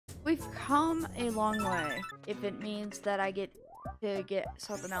We've come a long way, if it means that I get to get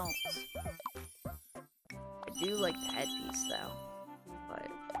something else. I do like the headpiece, though. But,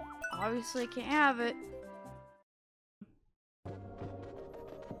 obviously can't have it.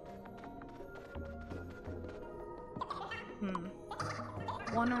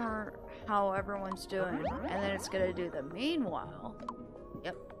 Wonder how everyone's doing, and then it's gonna do the meanwhile.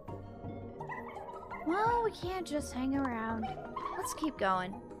 Yep. Well, we can't just hang around. Let's keep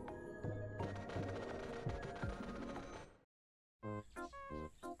going.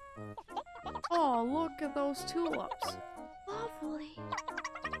 Oh, look at those tulips. Lovely.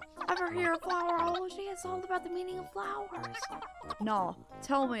 Ever hear of flowerology? It's all about the meaning of flowers. No,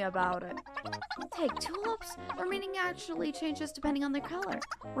 tell me about it. Take tulips. Their meaning actually changes depending on their color.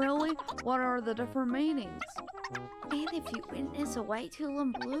 Really? What are the different meanings? And if you witness a white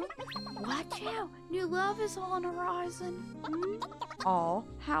tulip bloom, watch out. New love is on the horizon. Oh,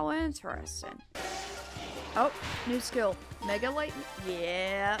 how interesting. Oh, new skill. Mega Lightning.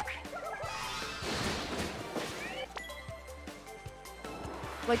 Yeah.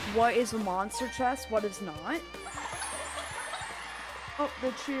 Like, what is a monster chest? What is not? Oh,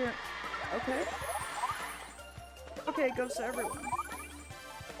 the cheer. Okay. Okay, it goes to everyone.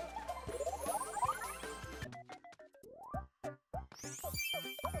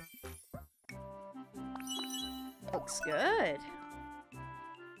 Looks good.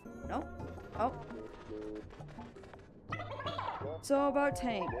 Nope. Oh. So about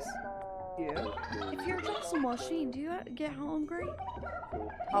tanks. Yeah. If you're just a machine, do you get hungry?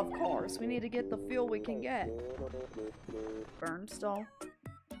 Of course, we need to get the fuel we can get. Burnstall.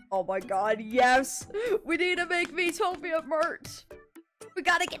 Oh my god, yes! We need to make Miitopia merch! We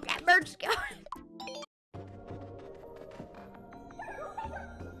gotta get that merch going!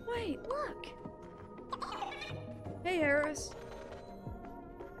 Wait, look! Hey, Harris.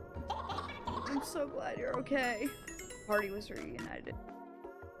 I'm so glad you're okay. Party was reunited.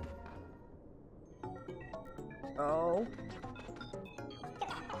 Oh.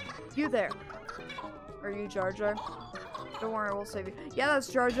 You there. Are you Jar Jar? Don't worry, we'll save you. Yeah,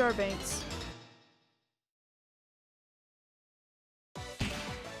 that's Jar Jar Binks.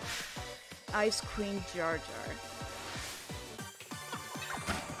 Ice Queen Jar Jar.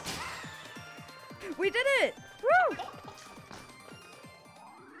 We did it! Woo!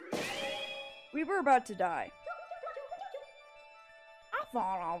 We were about to die. I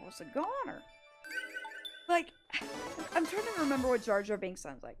thought I was a goner. Like, I'm trying to remember what Jar Jar Binks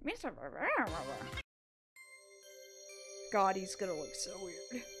sounds like. God, he's gonna look so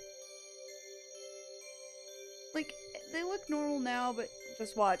weird. Like, they look normal now, but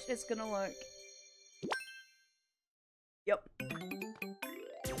just watch. It's gonna look... Yep.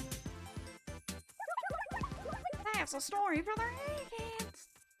 That's a story for their kids.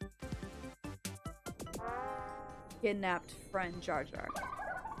 Kidnapped friend Jar Jar.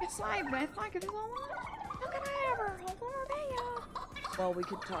 It's like, man, thank you so much. How can I ever hold on you? Well, we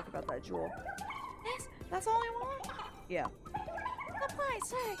could talk about that jewel. Yes, that's all you want? Yeah. The place,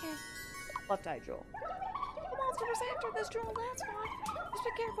 say again. Left eye jewel. The monster was after this jewel, that's why. Just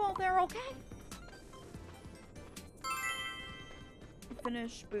be careful, they're okay.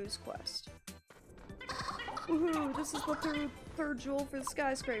 Finish Boo's quest. Woohoo, this is the third jewel for the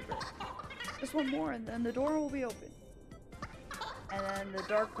skyscraper. Just one more and then the door will be open. And then the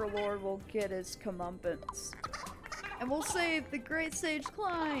Darker Lord will get his comeuppance. And we'll save the great sage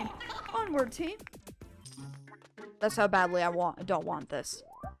Klein! Onward, team! That's how badly I don't want this.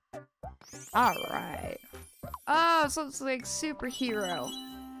 Alright. Oh, so it's like superhero.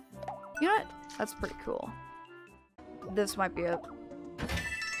 You know what? That's pretty cool. This might be a...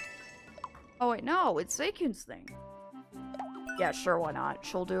 Oh wait, no, it's Seikun's thing. Yeah, sure, why not?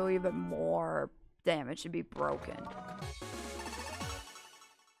 She'll do even more damage and be broken.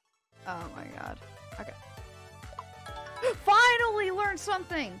 Oh my god. Okay. Finally learned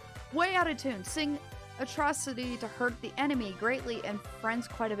something! Way out of tune. Sing atrocity to hurt the enemy greatly and friends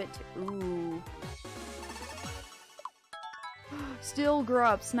quite a bit too. Ooh. Steal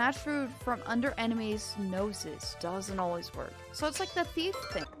grub. Snatch food from under enemies' noses. Doesn't always work. So it's like the thief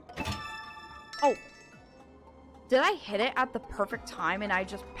thing. Oh. Did I hit it at the perfect time and I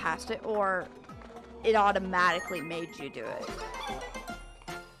just passed it, or it automatically made you do it?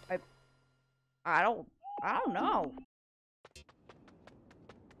 I don't know.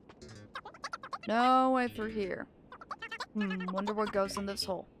 No way through here. Wonder what goes in this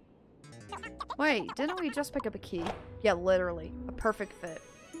hole. Wait, didn't we just pick up a key? Yeah, literally. A perfect fit.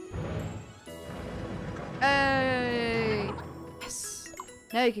 Hey! Yes!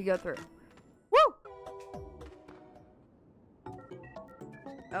 Now you can go through. Woo!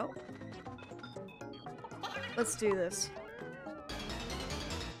 Oh. Let's do this.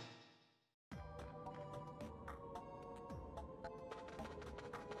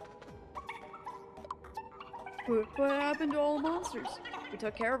 What happened to all the monsters? We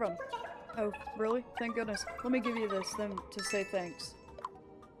took care of them. Oh, really? Thank goodness. Let me give you this, then to say thanks.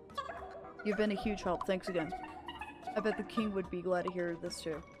 You've been a huge help. Thanks again. I bet the king would be glad to hear this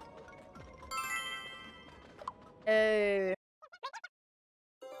too. Hey.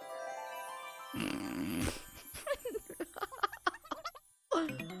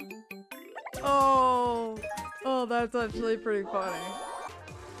 Oh. Oh, that's actually pretty funny.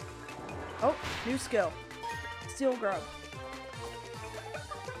 Oh, new skill. Steel grub.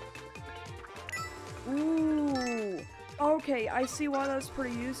 Ooh. Okay, I see why that's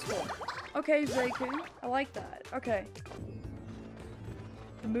pretty useful. Okay, Zaku. I like that. Okay.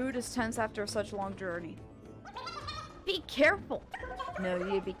 The mood is tense after such a long journey. Be careful! No,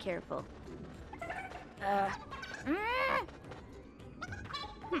 you be careful.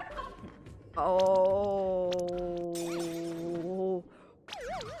 Oh.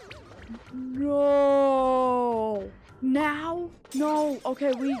 No. Now? No.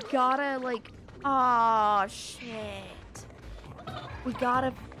 Okay, we gotta, like... Aw, shit. We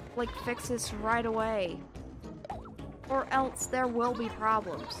gotta, like, fix this right away. Or else there will be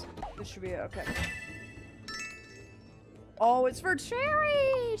problems. This should be okay. Oh, it's for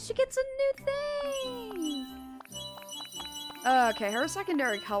Cherry! She gets a new thing! Okay, her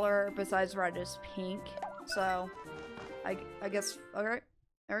secondary color besides red is pink. So, I guess, alright.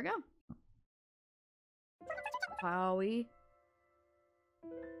 There we go. Wowie.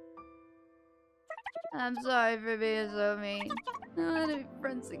 I'm sorry for being so mean. I want to be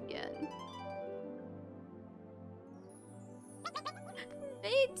friends again.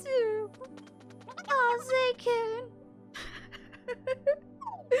 Me too. Oh, Zaku.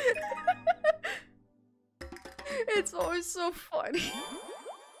 It's always so funny.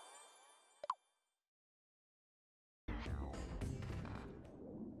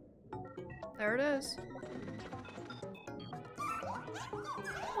 There it is.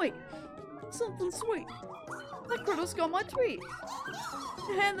 Wait, something sweet. That critter's got my tweet.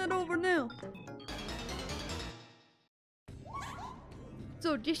 Hand that over now.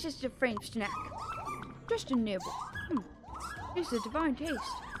 So this is the French snack. Just a nibble. It's a divine taste.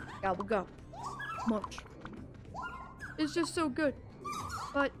 Gobble gobble. Munch. It's just so good.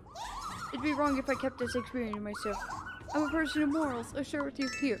 But it'd be wrong if I kept this experience to myself. I'm a person of morals. I'll share with you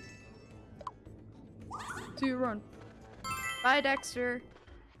here. See you run. Bye, Dexter.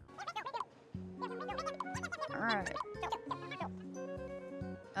 Alright.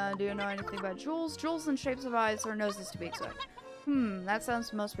 Do you know anything about jewels? Jewels and shapes of eyes or noses to be exact. That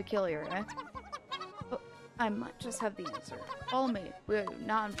sounds most peculiar, eh? Oh, I might just have the answer. Follow me. We've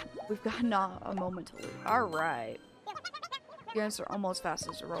got not a moment to lose. Alright. You answer almost fast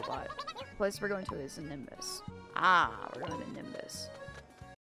as a robot. The place we're going to is a Nimbus. Ah, we're going to Nimbus.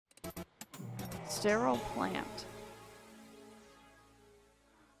 Sterile plant.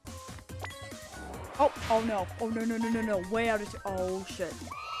 Oh no. Oh no. Way out of oh shit.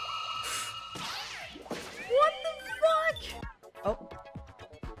 What the fuck? Oh.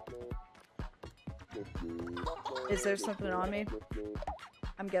 Is there something on me?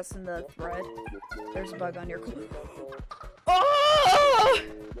 I'm guessing the thread. There's a bug on your oh!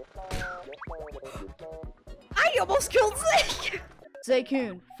 I almost killed Zake!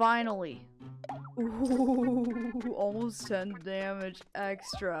 Zakoon, finally. Ooh, almost 10 damage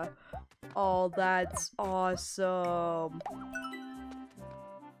extra. Oh, that's awesome.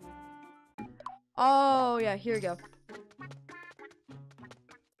 Oh, yeah, here we go.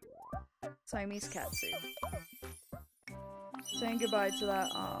 Siamese catsuit. Saying goodbye to that,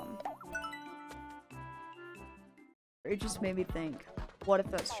 it just made me think, what if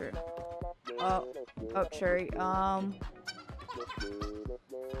that's true? Oh, Cherry,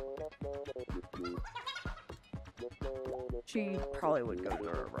 she probably would go to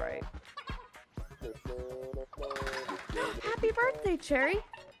her, right? Happy birthday, Cherry!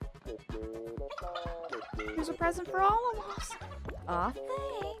 Here's a present for all of us. Aw,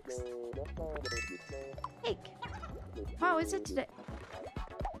 thanks. Cake. Wow, is it today?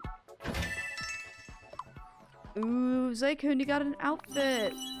 Ooh, Zakoon, you got an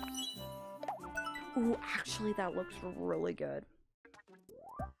outfit. Ooh, actually, that looks really good.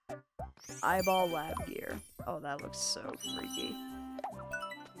 Eyeball lab gear. Oh, that looks so freaky.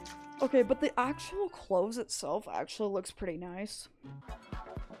 Okay, but the actual clothes itself actually looks pretty nice.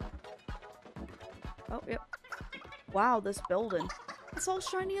 Oh, yep. Wow, this building. It's all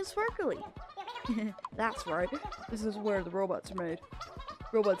shiny and sparkly. That's right. This is where the robots are made.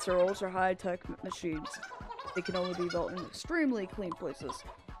 Robots are ultra high-tech machines. They can only be built in extremely clean places.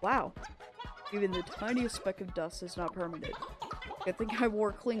 Wow. Even the tiniest speck of dust is not permitted. Good thing I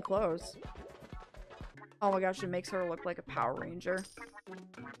wore clean clothes. Oh my gosh, it makes her look like a Power Ranger.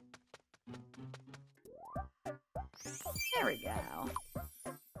 There we go.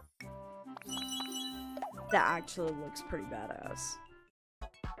 That actually looks pretty badass.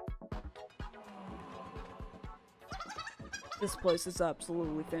 This place is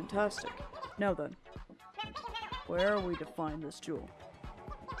absolutely fantastic. Now then, where are we to find this jewel?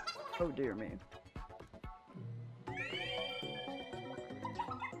 Oh dear me.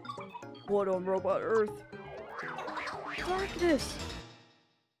 What on robot Earth? Darkness!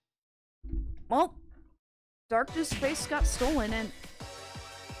 Well, Darkness face got stolen and...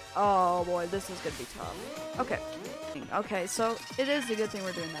 Oh boy, this is gonna be tough. Okay. Okay, so it is a good thing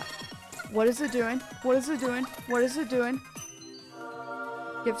we're doing that. What is it doing? What is it doing? What is it doing?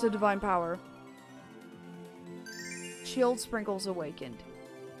 Gift of Divine Power. Shield Sprinkles awakened.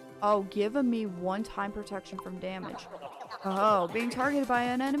 Oh, giving me one-time protection from damage. Oh, being targeted by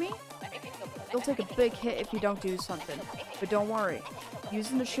an enemy? You'll take a big hit if you don't do something. But don't worry.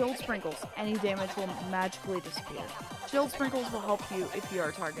 Using the Shield Sprinkles, any damage will magically disappear. Shield Sprinkles will help you if you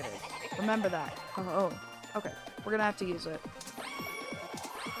are targeted. Remember that. Oh, okay. We're gonna have to use it.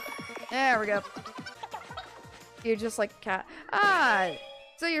 There we go. You're just like a cat. Ah!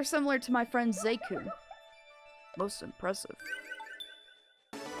 So you're similar to my friend Zekun. Most impressive.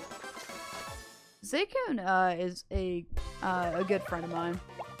 Zekun is a good friend of mine.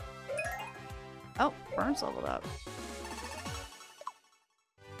 Oh, Burns leveled up.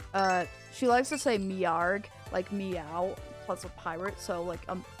 She likes to say meowg, like meow, plus a pirate, so like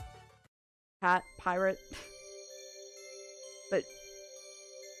cat pirate.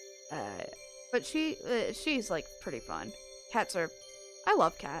 but she's like pretty fun. Cats are, I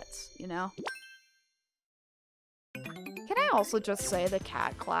love cats, you know. Can I also just say the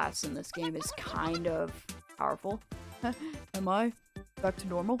cat class in this game is kind of powerful? Am I back to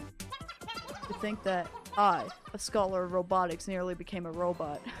normal? To think that I, a scholar of robotics, nearly became a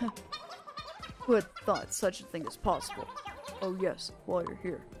robot. Who had thought such a thing is possible? Oh yes, while you're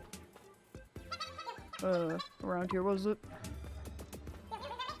here. Around here was it?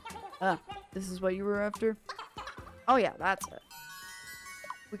 Ah, this is what you were after? Oh yeah, that's it.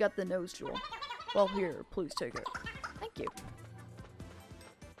 We got the nose jewel. Well here, please take it. Thank you.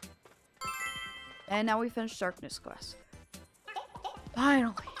 And now we finished Darkness quest.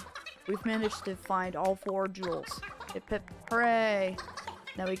 Finally! We've managed to find all 4 jewels. Hip hip hooray!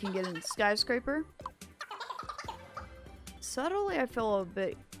 Now we can get in the skyscraper. Subtly, I feel a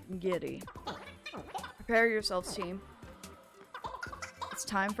bit giddy. Prepare yourselves, team. It's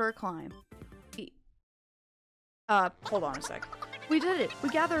time for a climb. Hold on a sec. We did it! We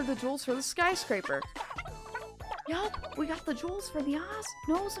gathered the jewels for the skyscraper! Yup, we got the jewels for the eyes,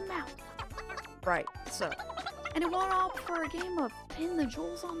 nose, and mouth. Right, so. And it won't opt for a game of pin the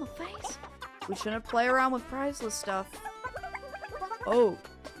jewels on the face? We shouldn't play around with priceless stuff. Oh,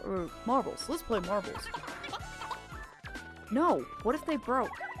 marbles. Let's play marbles. No, what if they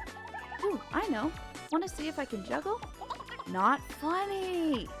broke? Ooh, I know. Want to see if I can juggle? Not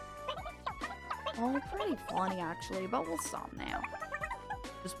funny. Oh, pretty funny actually, but we'll stop now.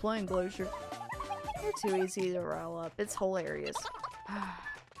 Just playing Glacier. You're too easy to rile up. It's hilarious.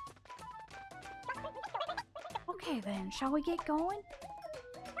 Okay then, shall we get going?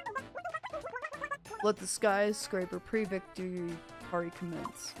 Let the skyscraper pre-victory party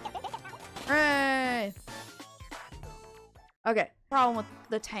commence. Hooray! Okay, problem with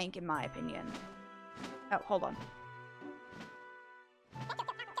the tank in my opinion. Oh, hold on.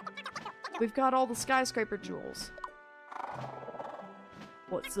 We've got all the skyscraper jewels.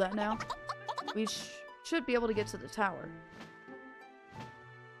 What's that now? We should be able to get to the tower.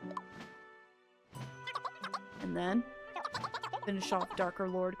 And then, finish off Darker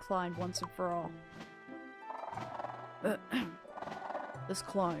Lord Klein once and for all. This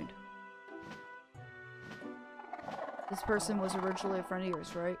Klein. This person was originally a friend of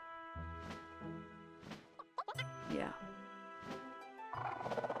yours, right? Yeah.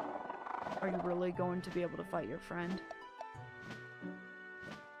 Are you really going to be able to fight your friend?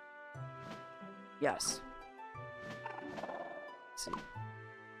 Yes. Let's see.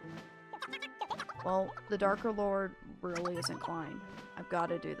 Well, the Darker Lord really isn't Klein. I've got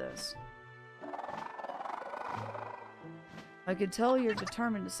to do this. I can tell you're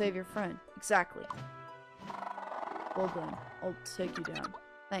determined to save your friend. Exactly. Well then, I'll take you down.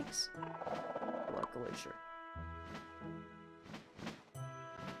 Thanks. Good luck, Glacier.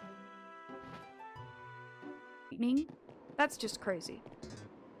 Lightning? That's just crazy.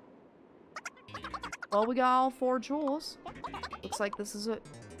 Well, we got all 4 jewels. Looks like this is it.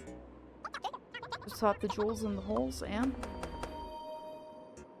 Just pop the jewels in the holes and...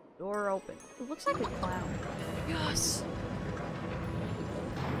 door open. It looks like a clown. Yes!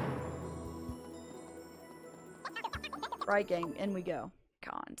 Right, gang, in we go.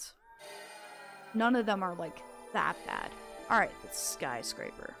 Cons. None of them are, like, that bad. Alright, the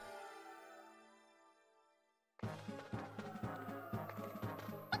skyscraper.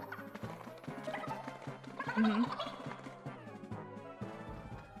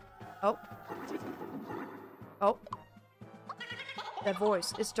 Oh. Oh. That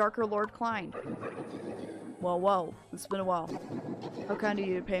voice. It's Darker Lord Klein. Well, whoa. It's been a while. How kind of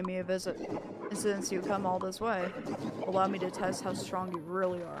you to pay me a visit. And since you come all this way, allow me to test how strong you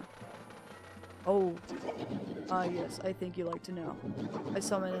really are. Oh. Yes, I think you like to know. I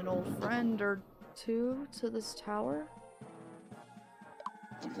summoned an old friend or two to this tower.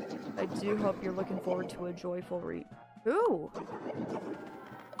 I do hope you're looking forward to a joyful Ooh!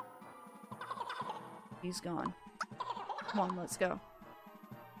 He's gone. Come on, let's go.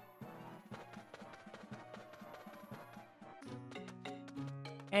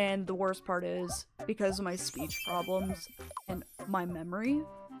 And the worst part is, because of my speech problems and my memory,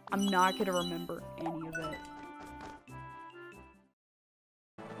 I'm not gonna remember any of it.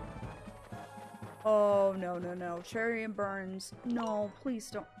 Oh, no, no, no. Cherry and Burns. No, please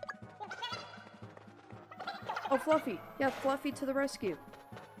don't. Oh, Fluffy. Yeah, Fluffy to the rescue.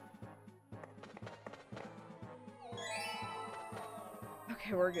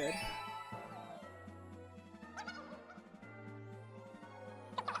 Okay, we're good.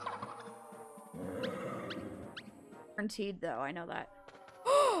 Guaranteed, though. I know that.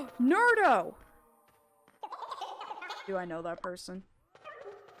 Nerdo! Do I know that person?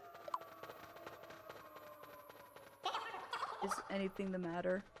 Is anything the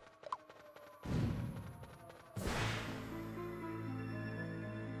matter?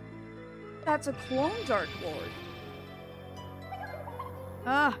 That's a clone Dark Lord.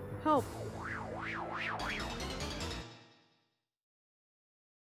 Ah, help.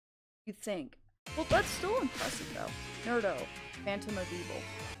 You think. Well, that's still impressive, though. Nerdo, Phantom of Evil.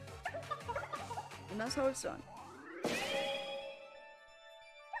 And that's how it's done.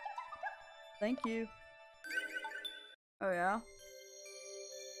 Thank you. Oh, yeah?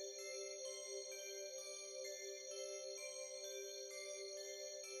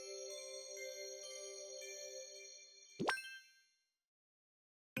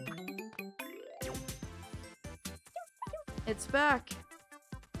 It's back!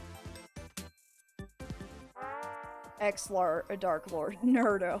 Dark Lord.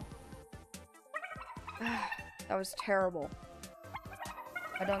 Nerdo. That was terrible.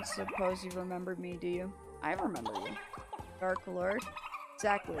 I don't suppose you remembered me, do you? I remember you. Dark Lord?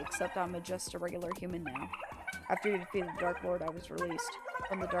 Exactly, except I'm just a regular human now. After you defeated the Dark Lord, I was released.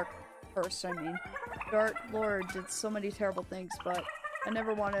 From the Dark Curse, I mean. Dark Lord did so many terrible things, but I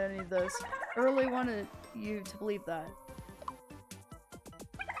never wanted any of this. I really wanted you to believe that.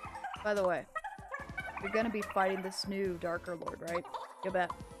 By the way, you're gonna be fighting this new Darker Lord, right? You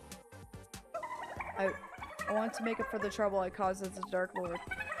bet. I want to make up for the trouble I caused as a Dark Lord.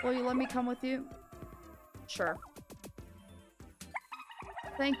 Will you let me come with you? Sure.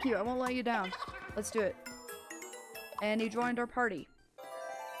 Thank you, I won't let you down. Let's do it. And he joined our party.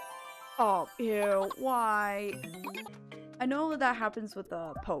 Oh, ew, why? I know that happens with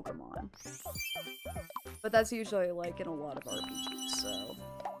Pokemon. But that's usually like in a lot of RPGs, so...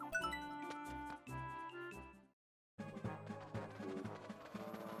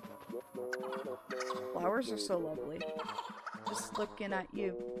 Flowers are so lovely. Just looking at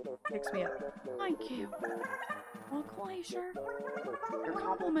you picks me up. Thank you. Oh, Glacier. Your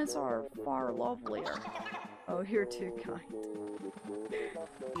compliments are far lovelier. Oh, you're too kind.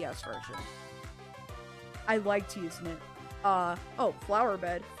 Yes, version. I liked using it. Oh, flower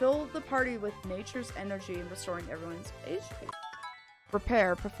bed. Fill the party with nature's energy and restoring everyone's HP.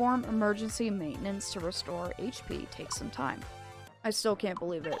 Repair. Perform emergency maintenance to restore HP. Takes some time. I still can't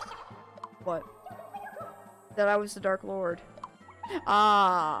believe it. What? That I was the Dark Lord.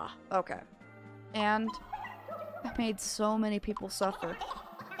 Ah, okay. And I made so many people suffer.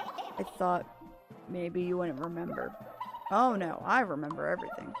 I thought maybe you wouldn't remember. Oh no, I remember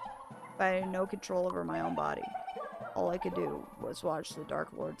everything. But I had no control over my own body. All I could do was watch the Dark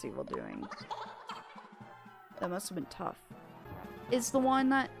Lord's evil doings. That must have been tough. Is the one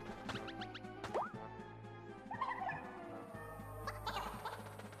that...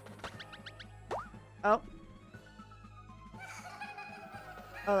 Oh.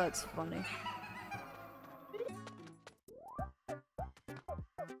 Oh, that's funny.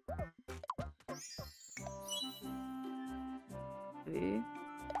 B.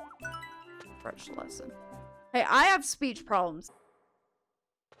 French lesson. Hey, I have speech problems.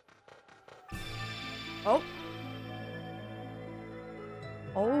 Oh.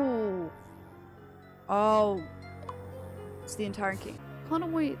 Oh. Oh. It's the entire king.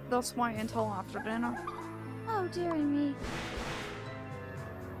 Couldn't wait this way until after dinner. Oh, dearie me.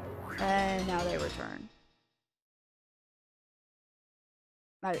 And now they return.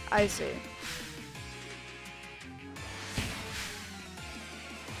 I see.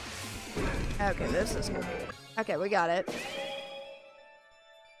 Okay, this is cool. Okay, we got it.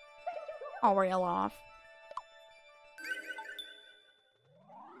 I'll rail off.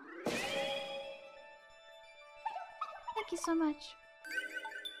 Thank you so much.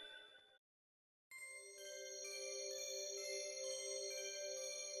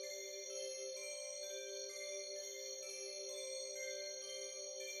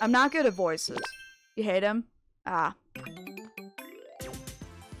 I'm not good at voices. You hate him? Ah.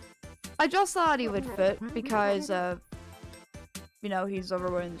 I just thought he would fit because of, you know, he's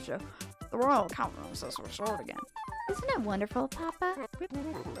overweight in the show. The royal countenance is restored again. Isn't it wonderful, Papa?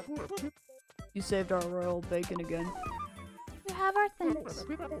 You saved our royal bacon again. You have our thanks.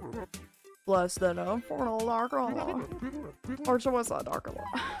 Bless that infernal dark law. Or so was that dark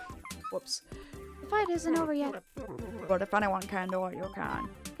law? Whoops. The fight isn't over yet. But if anyone can do it, you can.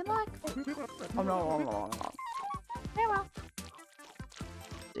 Good luck. Oh no. Farewell.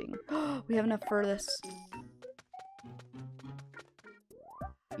 We have enough for this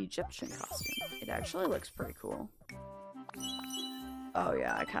Egyptian costume. It actually looks pretty cool. Oh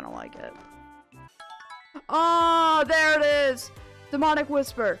yeah, I kind of like it. Oh, there it is! Demonic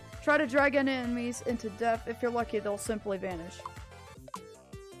Whisper. Try to drag enemies into death. If you're lucky, they'll simply vanish.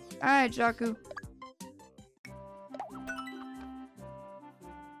 Alright, Jaku.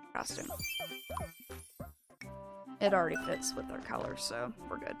 Costume. It already fits with their colors, so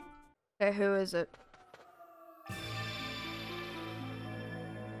we're good. Okay, who is it?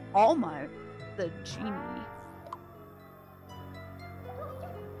 All Might, the genie.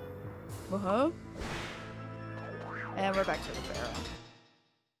 Uh-huh. And we're back to the Pharaoh.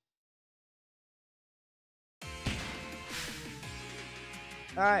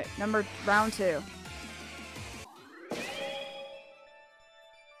 Alright, round 2.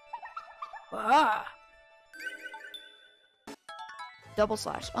 Ah! Double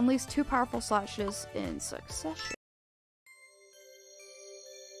slash. Unleash 2 powerful slashes in succession.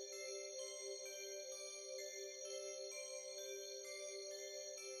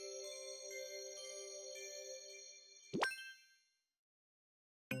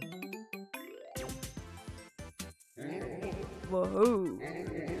 Whoa.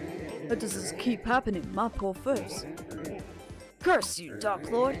 How does this keep happening, my poor face? Curse you, Dark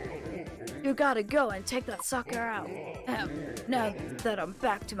Lord! You gotta go and take that sucker out. Now that I'm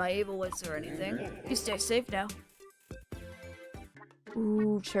back to my evil wits or anything, you stay safe now.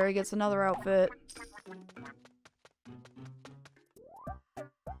 Ooh, Cherry gets another outfit.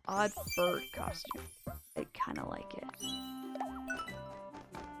 Odd bird costume. I kinda like it.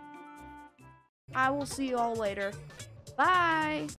 I will see you all later. Bye!